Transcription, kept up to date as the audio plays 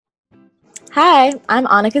Hi, I'm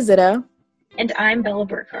Annika Zitto. And I'm Bella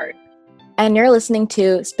Burkhart. And you're listening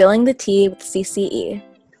to Spilling the Tea with CCE.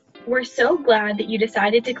 We're so glad that you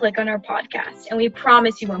decided to click on our podcast, and we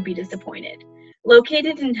promise you won't be disappointed.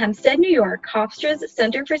 Located in Hempstead, New York, Hofstra's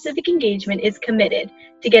Center for Civic Engagement is committed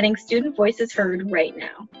to getting student voices heard right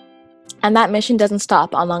now. And that mission doesn't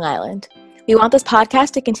stop on Long Island. We want this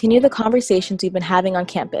podcast to continue the conversations we've been having on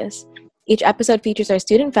campus. Each episode features our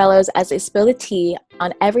student fellows as they spill the tea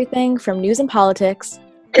on everything from news and politics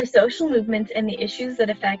to social movements and the issues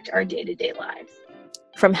that affect our day-to-day lives.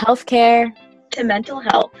 From healthcare to mental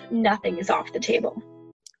health, nothing is off the table.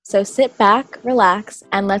 So sit back, relax,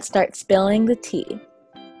 and let's start spilling the tea.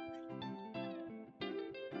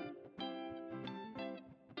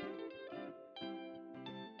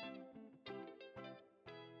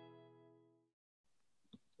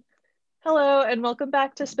 Hello, and welcome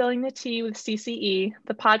back to Spilling the Tea with CCE,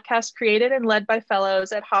 the podcast created and led by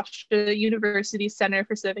fellows at Hofstra University Center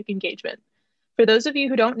for Civic Engagement. For those of you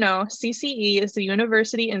who don't know, CCE is the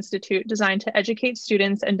university institute designed to educate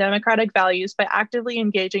students in democratic values by actively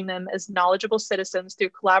engaging them as knowledgeable citizens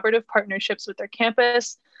through collaborative partnerships with their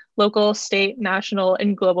campus, local, state, national,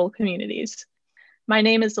 and global communities. My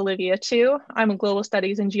name is Olivia Tu. I'm a global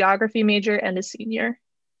studies and geography major and a senior.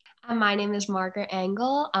 My name is Margaret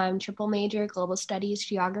Engel. I'm triple major global studies,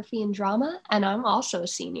 geography, and drama, and I'm also a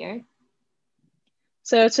senior.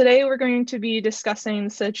 So today we're going to be discussing the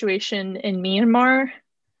situation in Myanmar,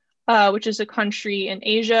 which is a country in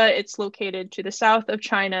Asia. It's located to the south of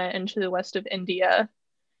China and to the west of India.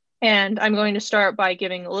 And I'm going to start by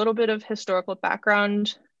giving a little bit of historical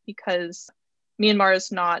background because Myanmar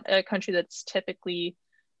is not a country that's typically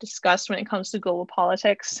discussed when it comes to global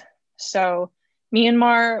politics. So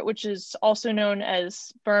Myanmar, which is also known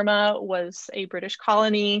as Burma, was a British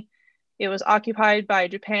colony. It was occupied by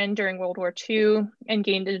Japan during World War II and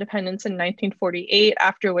gained independence in 1948,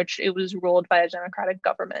 after which it was ruled by a democratic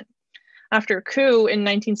government. After a coup in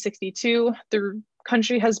 1962, the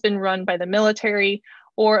country has been run by the military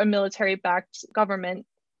or a military-backed government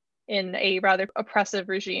in a rather oppressive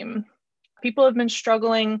regime. People have been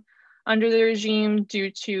struggling under the regime due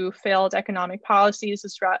to failed economic policies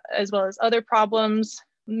as well as other problems.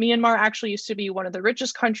 Myanmar actually used to be one of the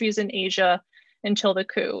richest countries in Asia until the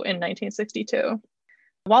coup in 1962.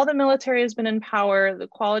 While the military has been in power, the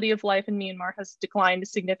quality of life in Myanmar has declined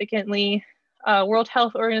significantly. A World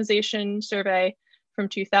Health Organization survey from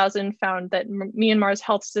 2000 found that Myanmar's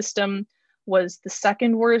health system was the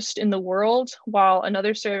second worst in the world, while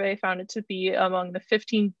another survey found it to be among the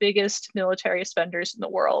 15 biggest military spenders in the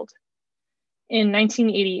world. In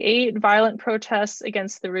 1988, violent protests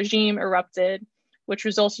against the regime erupted, which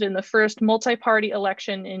resulted in the first multi-party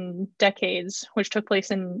election in decades, which took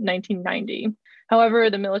place in 1990. However,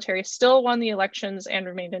 the military still won the elections and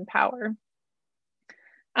remained in power.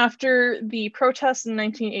 After the protests in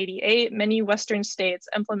 1988, many Western states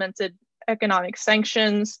implemented economic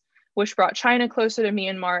sanctions, which brought China closer to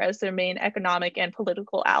Myanmar as their main economic and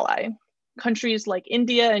political ally. Countries like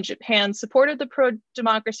India and Japan supported the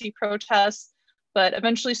pro-democracy protests, but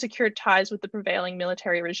eventually secured ties with the prevailing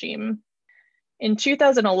military regime. In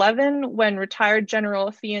 2011, when retired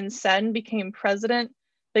General Thein Sein became president,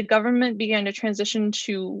 the government began to transition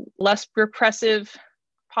to less repressive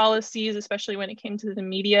policies, especially when it came to the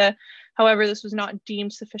media. However, this was not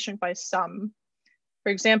deemed sufficient by some. For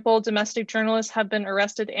example, domestic journalists have been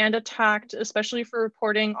arrested and attacked, especially for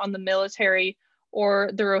reporting on the military or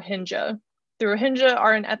the Rohingya. The Rohingya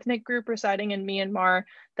are an ethnic group residing in Myanmar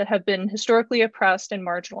that have been historically oppressed and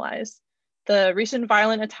marginalized. The recent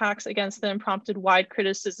violent attacks against them prompted wide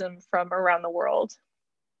criticism from around the world.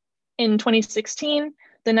 In 2016,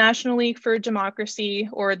 the National League for Democracy,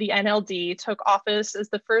 or the NLD, took office as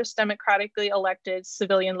the first democratically elected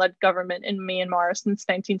civilian-led government in Myanmar since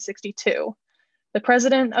 1962. The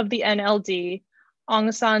president of the NLD,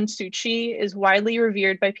 Aung San Suu Kyi, is widely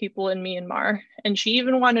revered by people in Myanmar, and she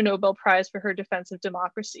even won a Nobel Prize for her defense of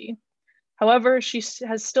democracy. However, she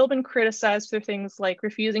has still been criticized for things like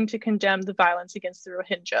refusing to condemn the violence against the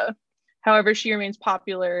Rohingya. However, she remains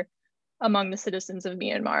popular among the citizens of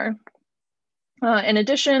Myanmar. In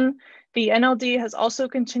addition, the NLD has also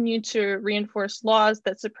continued to reinforce laws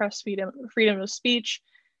that suppress freedom of speech,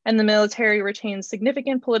 and the military retains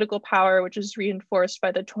significant political power, which is reinforced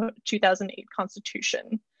by the 2008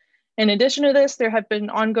 Constitution. In addition to this, there have been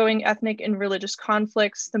ongoing ethnic and religious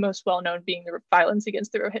conflicts, the most well-known being the violence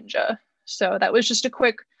against the Rohingya. So that was just a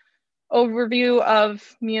quick overview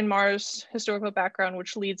of Myanmar's historical background,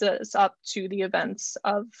 which leads us up to the events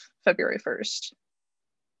of February 1st.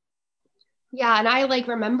 Yeah, and I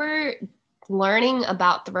remember learning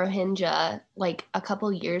about the Rohingya like a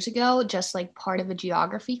couple years ago, just like part of a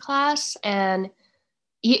geography class. And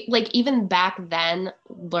like even back then,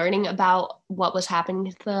 learning about what was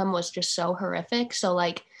happening to them was just so horrific. So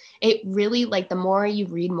like it really, like, the more you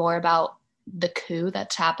read more about the coup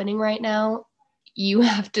that's happening right now, you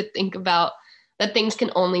have to think about that things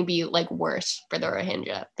can only be like worse for the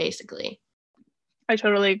Rohingya, basically. I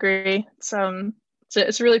totally agree. It's a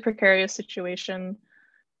really precarious situation,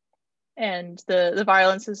 and the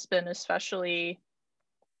violence has been especially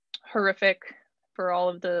horrific for all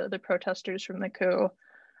of the protesters from the coup.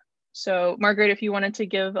 So, Margaret, if you wanted to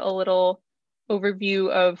give a little overview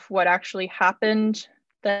of what actually happened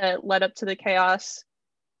that led up to the chaos.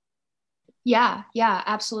 Yeah,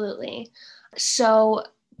 absolutely. So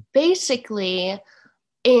basically,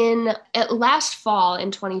 last fall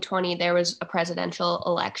in 2020, there was a presidential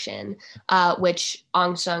election, which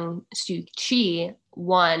Aung San Suu Kyi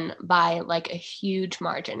won by like a huge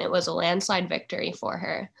margin. It was a landslide victory for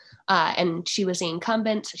her. And she was the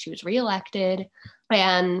incumbent, so she was reelected.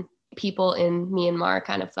 And people in Myanmar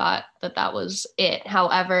kind of thought that that was it.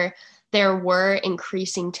 However, there were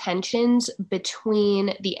increasing tensions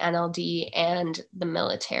between the NLD and the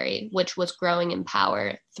military, which was growing in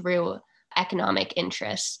power through economic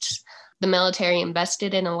interests. The military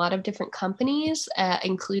invested in a lot of different companies,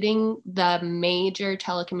 including the major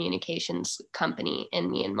telecommunications company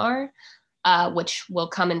in Myanmar, which will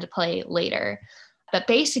come into play later. But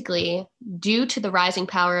basically, due to the rising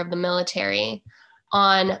power of the military,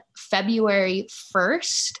 on February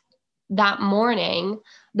 1st, that morning,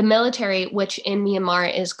 the military, which in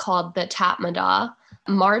Myanmar is called the Tatmadaw,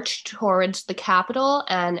 marched towards the capital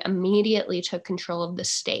and immediately took control of the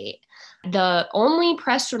state. The only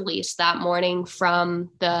press release that morning from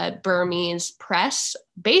the Burmese press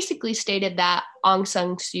basically stated that Aung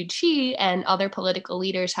San Suu Kyi and other political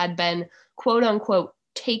leaders had been, quote unquote,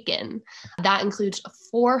 taken. That includes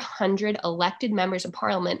 400 elected members of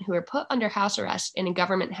parliament who were put under house arrest in a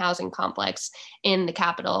government housing complex in the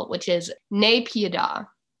capital, which is Nay Pyi Da.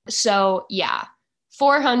 So yeah,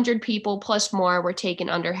 400 people plus more were taken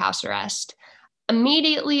under house arrest.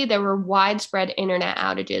 Immediately, there were widespread internet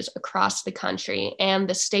outages across the country, and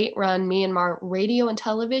the state-run Myanmar Radio and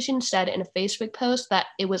Television said in a Facebook post that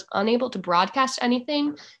it was unable to broadcast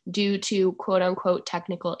anything due to quote-unquote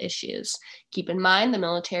technical issues. Keep in mind, the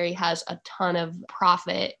military has a ton of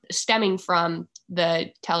profit stemming from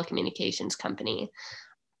the telecommunications company.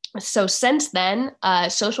 So since then,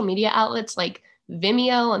 social media outlets like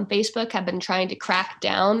Vimeo and Facebook have been trying to crack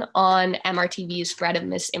down on MRTV's spread of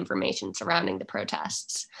misinformation surrounding the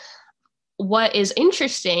protests. What is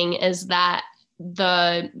interesting is that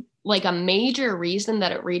a major reason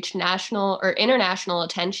that it reached national or international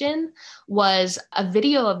attention was a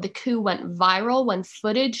video of the coup went viral when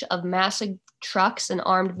footage of massive trucks and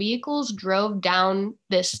armed vehicles drove down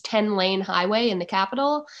this 10-lane highway in the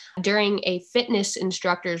capital during a fitness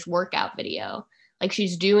instructor's workout video. Like,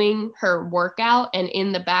 she's doing her workout, and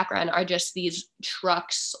in the background are just these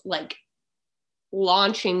trucks like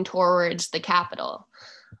launching towards the Capitol.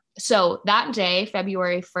 So that day,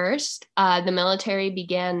 February 1st, the military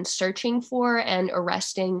began searching for and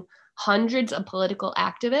arresting hundreds of political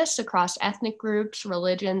activists across ethnic groups,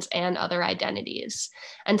 religions, and other identities.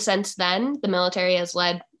 And since then, the military has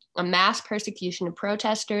led a mass persecution of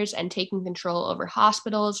protesters and taken control over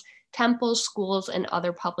hospitals, temples, schools, and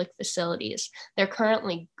other public facilities. They're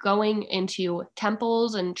currently going into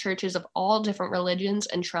temples and churches of all different religions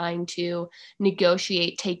and trying to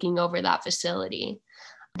negotiate taking over that facility.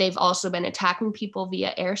 They've also been attacking people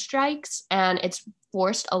via airstrikes, and it's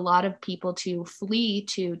forced a lot of people to flee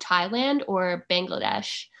to Thailand or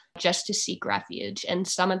Bangladesh just to seek refuge. And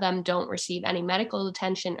some of them don't receive any medical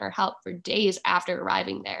attention or help for days after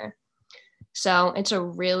arriving there. So it's a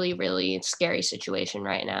really, really scary situation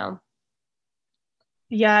right now.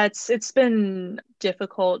 Yeah, it's been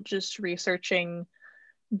difficult just researching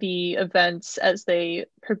the events as they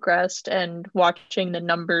progressed and watching the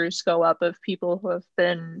numbers go up of people who have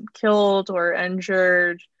been killed or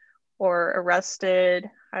injured or arrested.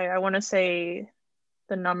 I want to say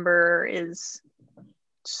the number is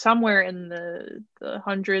somewhere in the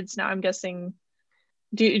hundreds now, I'm guessing.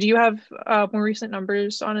 Do you have more recent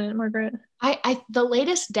numbers on it, Margaret? The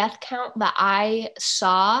latest death count that I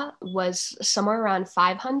saw was somewhere around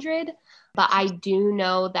 500, but I do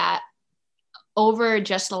know that over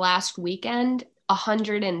just the last weekend,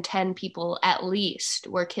 110 people at least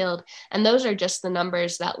were killed. And those are just the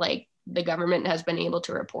numbers that like the government has been able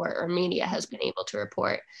to report or media has been able to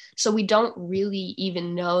report. So we don't really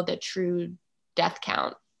even know the true death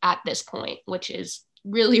count at this point, which is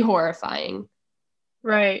really horrifying.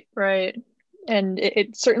 Right. And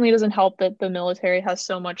it certainly doesn't help that the military has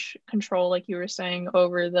so much control, like you were saying,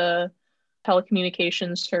 over the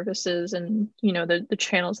telecommunications services and, the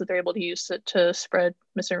channels that they're able to use to spread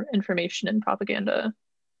misinformation and propaganda.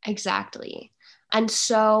 Exactly. And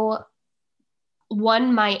so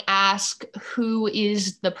one might ask, who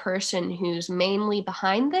is the person who's mainly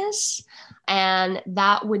behind this? And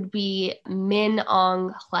that would be Min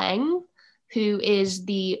Aung Hlaing, who is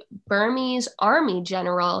the Burmese army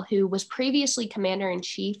general who was previously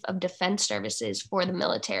commander-in-chief of defense services for the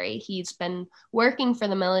military. He's been working for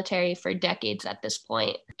the military for decades at this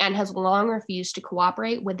point and has long refused to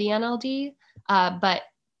cooperate with the NLD, but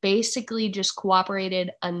basically just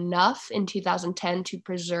cooperated enough in 2010 to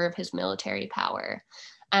preserve his military power.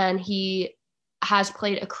 And he has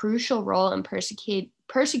played a crucial role in persecuting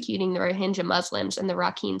the Rohingya Muslims in the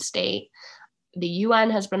Rakhine state. The UN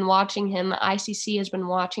has been watching him, the ICC has been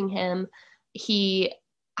watching him. He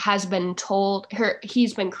has been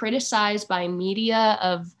he's been criticized by media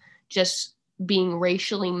of just being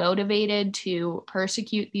racially motivated to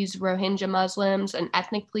persecute these Rohingya Muslims and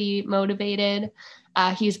ethnically motivated.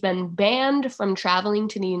 He's been banned from traveling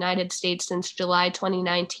to the United States since July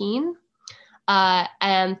 2019.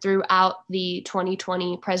 And throughout the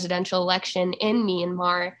 2020 presidential election in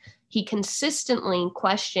Myanmar, he consistently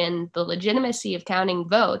questioned the legitimacy of counting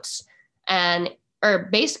votes or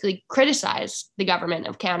basically criticized the government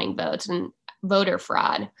of counting votes and voter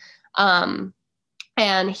fraud.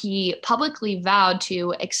 And he publicly vowed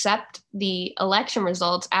to accept the election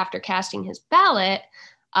results after casting his ballot,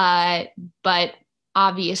 but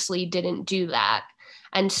obviously didn't do that.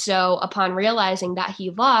 And so upon realizing that he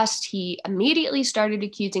lost, he immediately started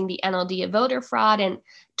accusing the NLD of voter fraud and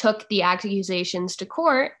took the accusations to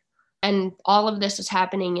court. And all of this is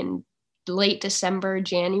happening in late December,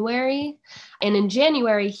 January. And in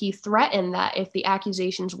January, he threatened that if the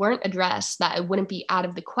accusations weren't addressed, that it wouldn't be out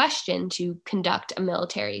of the question to conduct a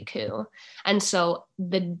military coup. And so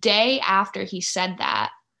the day after he said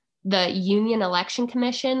that, the Union Election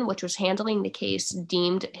Commission, which was handling the case,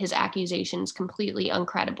 deemed his accusations completely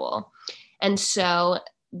uncredible. And so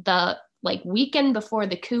the weekend before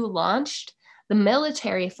the coup launched, the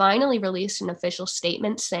military finally released an official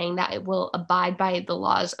statement saying that it will abide by the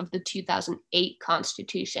laws of the 2008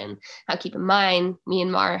 Constitution. Now, keep in mind,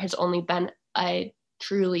 Myanmar has only been a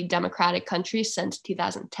truly democratic country since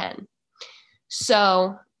 2010.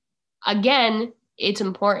 So, again, it's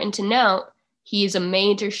important to note he is a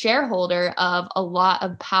major shareholder of a lot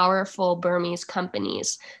of powerful Burmese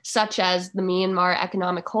companies, such as the Myanmar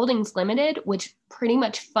Economic Holdings Limited, which pretty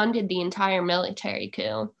much funded the entire military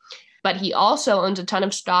coup. But he also owns a ton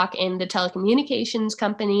of stock in the telecommunications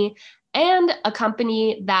company and a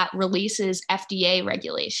company that releases FDA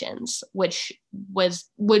regulations, which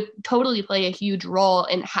would totally play a huge role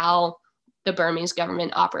in how the Burmese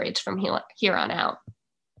government operates from here on out.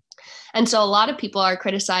 And so a lot of people are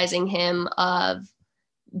criticizing him of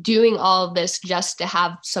doing all of this just to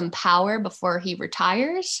have some power before he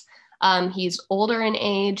retires. He's older in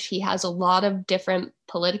age. He has a lot of different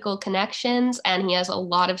political connections, and he has a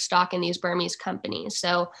lot of stock in these Burmese companies.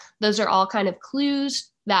 So those are all kind of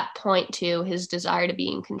clues that point to his desire to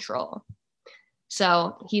be in control.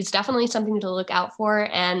 So he's definitely something to look out for.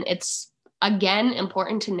 And it's, again,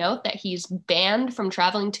 important to note that he's banned from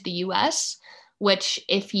traveling to the US, which,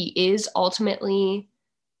 if he is ultimately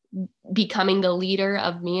becoming the leader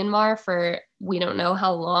of Myanmar for we don't know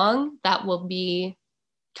how long, that will be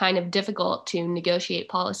kind of difficult to negotiate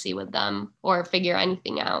policy with them or figure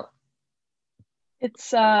anything out.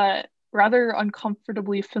 It's rather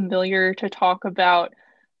uncomfortably familiar to talk about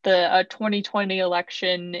the 2020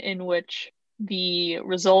 election in which the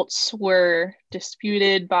results were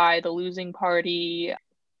disputed by the losing party,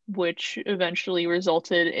 which eventually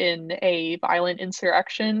resulted in a violent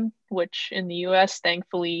insurrection, which in the US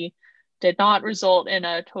thankfully did not result in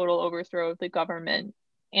a total overthrow of the government.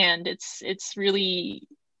 And it's really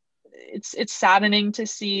saddening to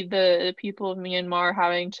see the people of Myanmar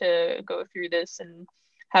having to go through this and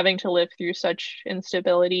having to live through such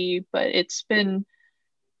instability. But it's been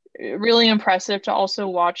really impressive to also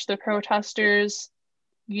watch the protesters,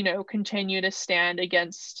 continue to stand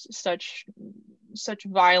against such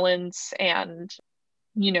violence and,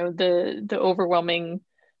 the overwhelming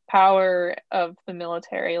power of the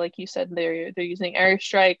military. Like you said, they're using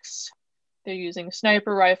airstrikes, they're using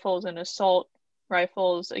sniper rifles and assault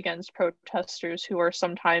rifles against protesters who are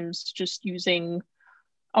sometimes just using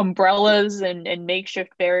umbrellas and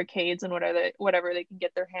makeshift barricades and whatever they can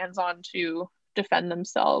get their hands on to defend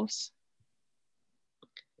themselves.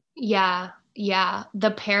 Yeah.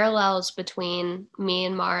 The parallels between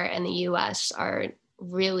Myanmar and the US are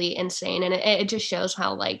really insane. And it just shows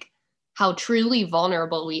how truly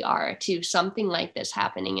vulnerable we are to something like this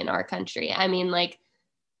happening in our country. I mean, like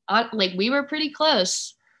we were pretty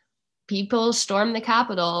close. People stormed the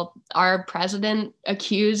Capitol. Our president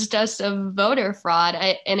accused us of voter fraud.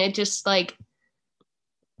 And it just like,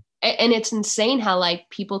 and it's insane how like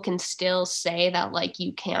people can still say that like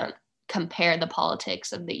you can't compare the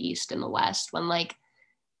politics of the East and the West when like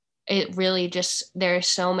it really just, there are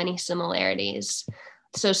so many similarities.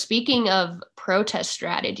 So speaking of protest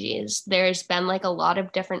strategies, there's been like a lot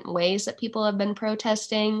of different ways that people have been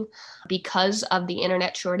protesting because of the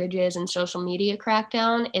internet shortages and social media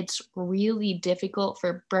crackdown. It's really difficult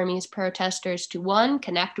for Burmese protesters to, one,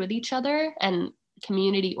 connect with each other and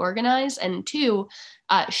community organize, and two,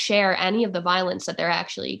 share any of the violence that they're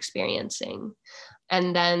actually experiencing.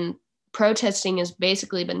 And then protesting has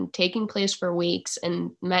basically been taking place for weeks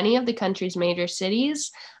in many of the country's major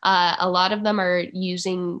cities. A lot of them are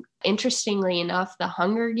using, interestingly enough, the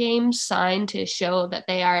Hunger Games sign to show that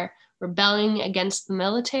they are rebelling against the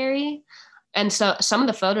military. And so some of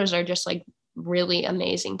the photos are just like really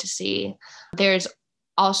amazing to see. There's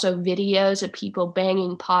also videos of people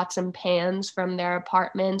banging pots and pans from their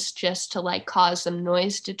apartments just to like cause some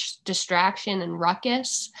noise distraction and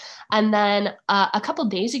ruckus. And then a couple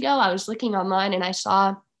days ago, I was looking online and I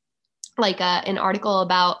saw like an article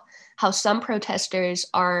about how some protesters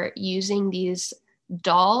are using these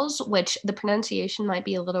dolls, which the pronunciation might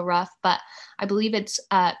be a little rough, but I believe it's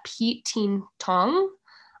Peet Tin Tong,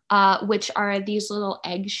 which are these little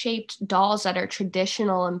egg-shaped dolls that are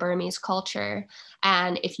traditional in Burmese culture.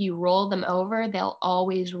 And if you roll them over, they'll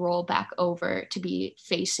always roll back over to be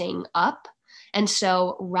facing up. And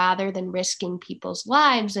so rather than risking people's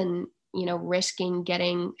lives and, you know, risking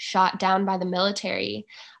getting shot down by the military,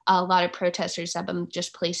 a lot of protesters have been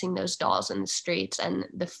just placing those dolls in the streets. And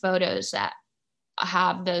the photos that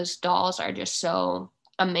have those dolls are just so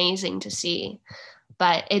amazing to see.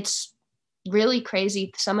 But it's really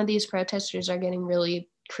crazy. Some of these protesters are getting really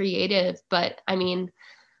creative, but I mean,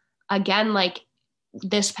 again, like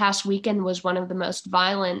this past weekend was one of the most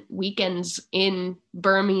violent weekends in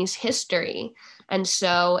Burmese history. And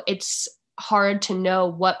so it's hard to know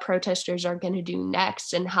what protesters are going to do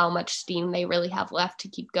next and how much steam they really have left to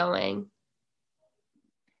keep going.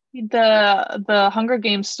 The Hunger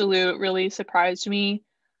Games salute really surprised me.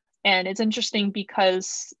 And it's interesting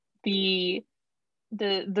because the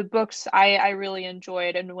books I really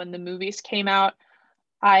enjoyed, and when the movies came out,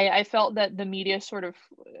 I felt that the media sort of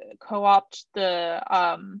co-opted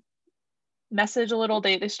the message a little.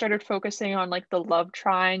 They started focusing on like the love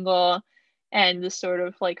triangle and the sort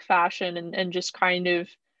of like fashion and just kind of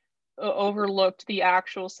overlooked the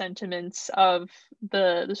actual sentiments of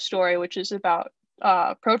the story, which is about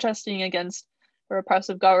protesting against a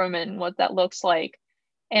repressive government and what that looks like.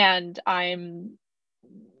 And I'm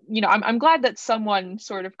glad that someone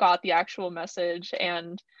sort of got the actual message,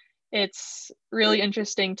 and it's really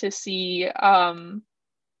interesting to see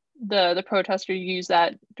the protester use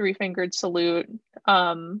that three-fingered salute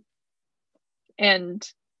and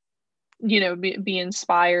be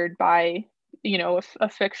inspired by a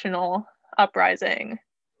fictional uprising.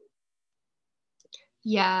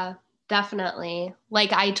 Yeah, definitely.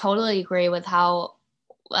 Like I totally agree with how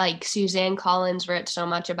like Suzanne Collins wrote so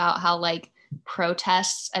much about how like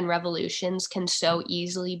protests and revolutions can so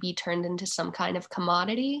easily be turned into some kind of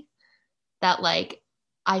commodity that like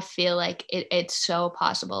I feel like it's so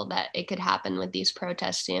possible that it could happen with these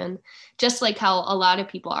protests soon. Just like how a lot of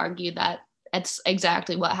people argue that it's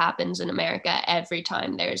exactly what happens in America every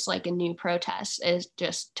time there's like a new protest. It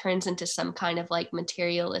just turns into some kind of like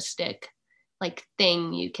materialistic like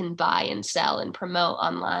thing you can buy and sell and promote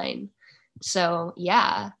online. So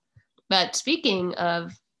yeah. But speaking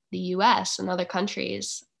of the US and other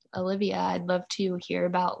countries, Olivia, I'd love to hear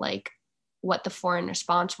about like what the foreign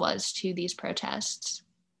response was to these protests.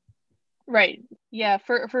 Right. Yeah.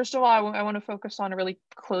 First of all, I want to focus on a really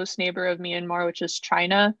close neighbor of Myanmar, which is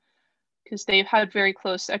China, because they've had very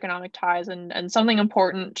close economic ties. And something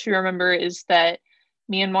important to remember is that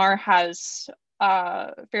Myanmar has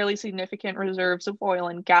fairly significant reserves of oil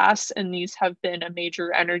and gas, and these have been a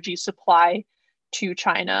major energy supply to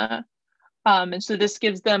China. And so this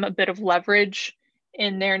gives them a bit of leverage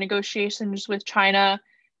in their negotiations with China.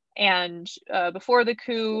 And before the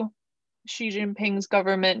coup, Xi Jinping's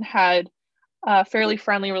government had a fairly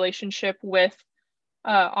friendly relationship with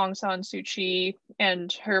Aung San Suu Kyi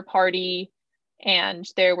and her party. And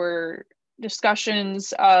there were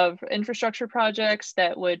discussions of infrastructure projects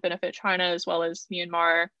that would benefit China as well as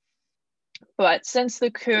Myanmar. But since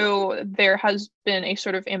the coup, there has been a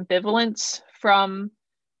sort of ambivalence from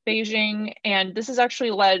Beijing, and this has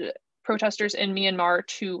actually led protesters in Myanmar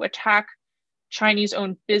to attack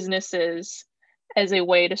Chinese-owned businesses as a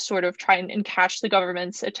way to sort of try and catch the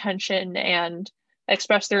government's attention and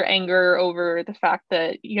express their anger over the fact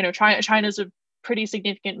that, you know, China's a pretty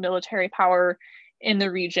significant military power in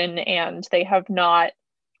the region, and they have not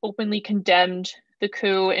openly condemned the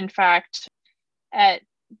coup. In fact, at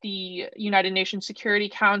the United Nations Security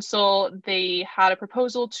Council, they had a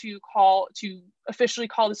proposal to officially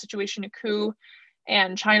call the situation a coup,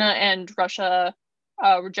 and China and Russia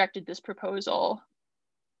rejected this proposal.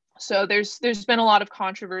 So there's been a lot of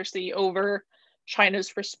controversy over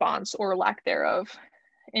China's response or lack thereof.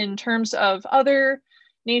 In terms of other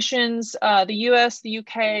nations, the US, the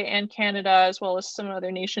UK, and Canada, as well as some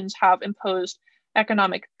other nations, have imposed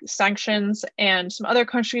economic sanctions, and some other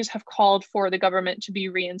countries have called for the government to be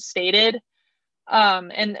reinstated.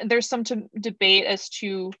 And there's some debate as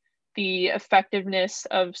to the effectiveness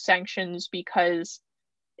of sanctions, because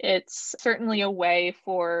it's certainly a way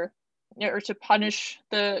to punish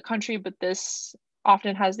the country, but this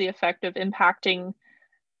often has the effect of impacting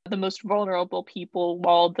the most vulnerable people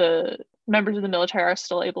while the members of the military are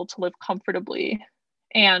still able to live comfortably.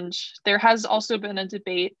 And there has also been a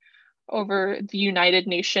debate over the United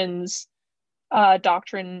Nations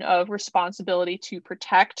doctrine of responsibility to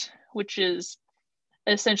protect, which is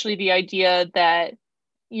essentially the idea that,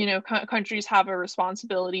 you know, countries have a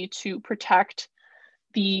responsibility to protect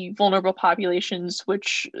the vulnerable populations,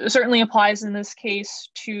 which certainly applies in this case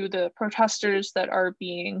to the protesters that are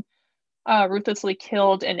being ruthlessly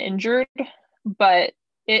killed and injured. But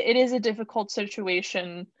it is a difficult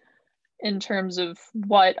situation in terms of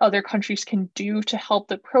what other countries can do to help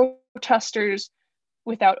the protesters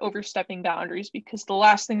without overstepping boundaries, because the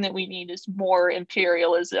last thing that we need is more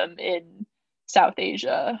imperialism in South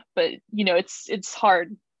Asia. But, you know, it's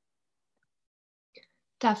hard.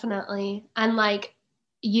 Definitely. And like,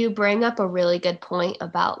 you bring up a really good point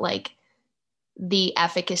about like the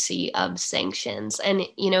efficacy of sanctions. And,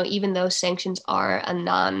 you know, even though sanctions are a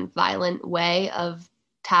non-violent way of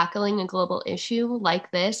tackling a global issue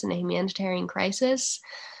like this in a humanitarian crisis,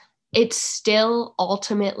 it still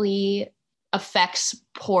ultimately affects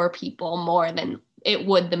poor people more than it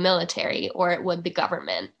would the military or it would the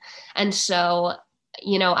government. And so,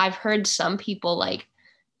 you know, I've heard some people like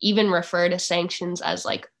even refer to sanctions as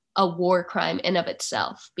like a war crime in of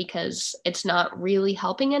itself, because it's not really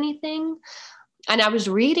helping anything. And I was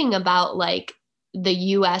reading about like the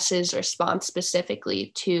US's response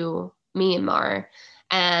specifically to Myanmar,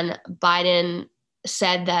 and Biden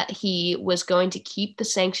said that he was going to keep the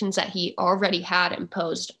sanctions that he already had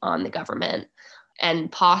imposed on the government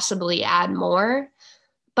and possibly add more.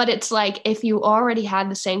 But it's like, if you already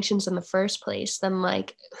had the sanctions in the first place, then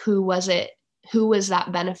like, who was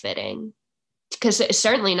that benefiting? Because it's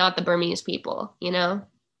certainly not the Burmese people, you know?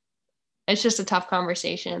 It's just a tough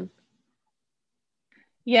conversation.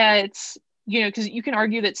 Yeah, it's, you know, because you can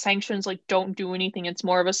argue that sanctions like don't do anything. It's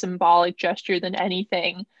more of a symbolic gesture than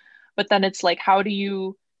anything. But then it's like, how do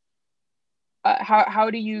you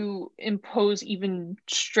impose even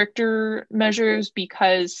stricter measures?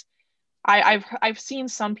 Because I've seen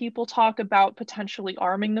some people talk about potentially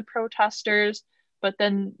arming the protesters, but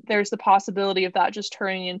then there's the possibility of that just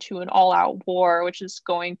turning into an all-out war, which is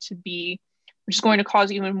going to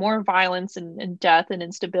cause even more violence and death and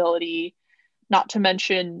instability, not to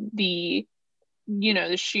mention the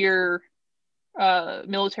sheer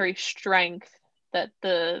military strength that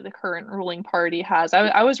the current ruling party has.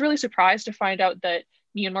 I was really surprised to find out that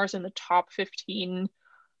Myanmar's in the top 15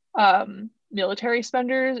 military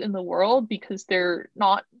spenders in the world, because they're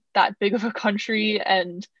not that big of a country,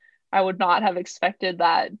 and I would not have expected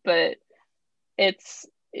that. But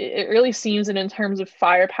it really seems that in terms of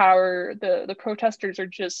firepower, the protesters are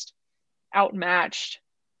just outmatched,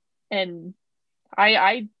 and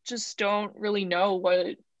I just don't really know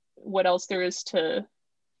what else there is to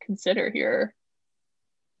consider here.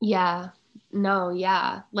 Yeah, no,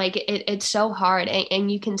 yeah. Like it's so hard.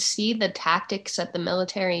 And you can see the tactics that the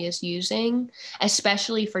military is using,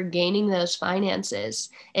 especially for gaining those finances.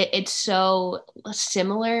 It's so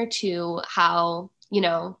similar to how, you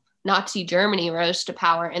know, Nazi Germany rose to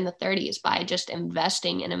power in the 30s by just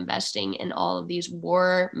investing in all of these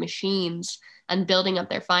war machines and building up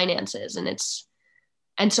their finances.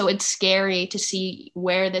 And so it's scary to see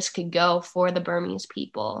where this could go for the Burmese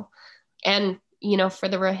people. And you know, for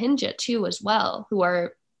the Rohingya too, as well, who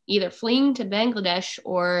are either fleeing to Bangladesh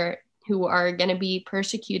or who are going to be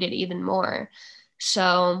persecuted even more.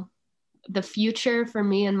 So the future for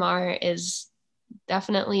Myanmar is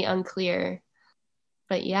definitely unclear.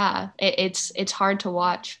 But yeah, it's hard to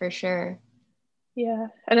watch for sure. Yeah.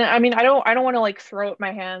 And I mean, I don't want to like throw up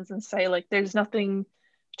my hands and say like there's nothing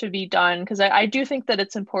to be done, because I do think that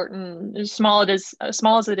it's important, as small as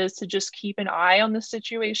it is, to just keep an eye on the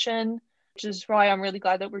situation, which is why I'm really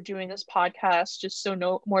glad that we're doing this podcast, just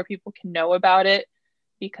so more people can know about it,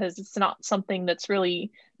 because it's not something that's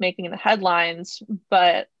really making the headlines.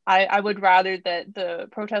 But I would rather that the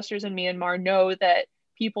protesters in Myanmar know that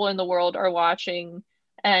people in the world are watching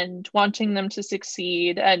and wanting them to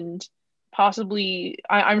succeed. And possibly,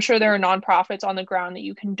 I'm sure there are nonprofits on the ground that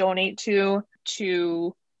you can donate to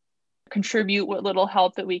contribute what little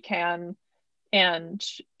help that we can. And,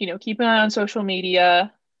 keep an eye on social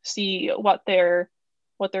media, see what they're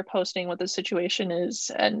posting, what the situation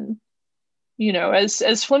is. And,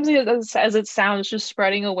 as flimsy as it sounds, just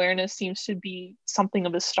spreading awareness seems to be something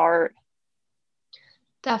of a start.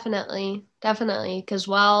 Definitely, because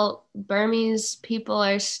while Burmese people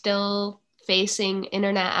are still facing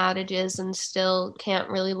internet outages and still can't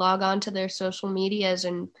really log on to their social medias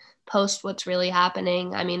and post what's really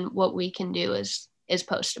happening, I mean, what we can do is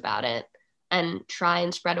post about it and try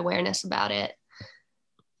and spread awareness about it.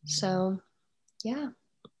 So, yeah.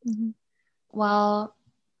 Mm-hmm. Well,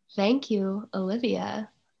 thank you, Olivia.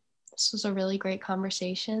 This was a really great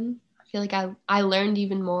conversation. I feel like I learned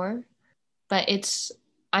even more, but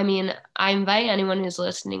I invite anyone who's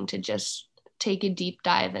listening to just take a deep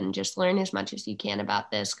dive and just learn as much as you can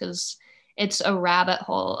about this, because it's a rabbit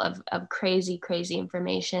hole of crazy, crazy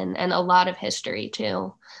information and a lot of history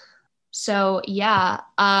too. So yeah,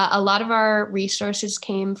 a lot of our resources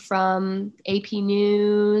came from AP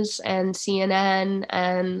News and CNN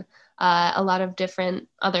and a lot of different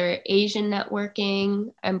other Asian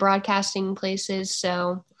networking and broadcasting places.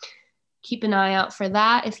 So keep an eye out for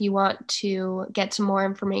that if you want to get some more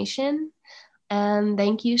information. And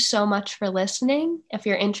thank you so much for listening. If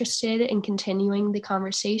you're interested in continuing the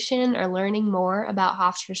conversation or learning more about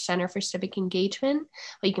Hofstra Center for Civic Engagement,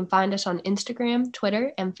 well, you can find us on Instagram,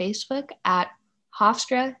 Twitter, and Facebook at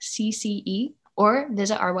Hofstra CCE, or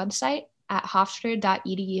visit our website at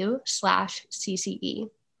hofstra.edu/CCE.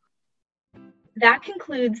 That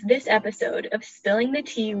concludes this episode of Spilling the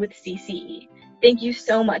Tea with CCE. Thank you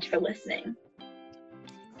so much for listening.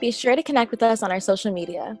 Be sure to connect with us on our social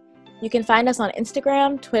media. You can find us on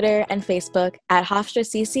Instagram, Twitter, and Facebook at Hofstra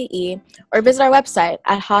CCE, or visit our website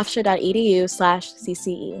at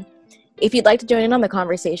hofstra.edu/CCE. If you'd like to join in on the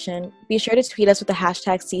conversation, be sure to tweet us with the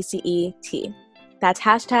hashtag CCET. That's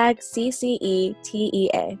hashtag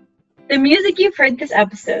CCETEA. The music you've heard this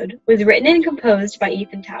episode was written and composed by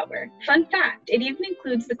Ethan Tauber. Fun fact, it even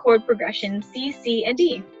includes the chord progression C, C, and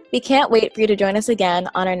E. We can't wait for you to join us again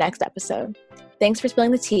on our next episode. Thanks for spilling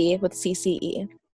the tea with CCE.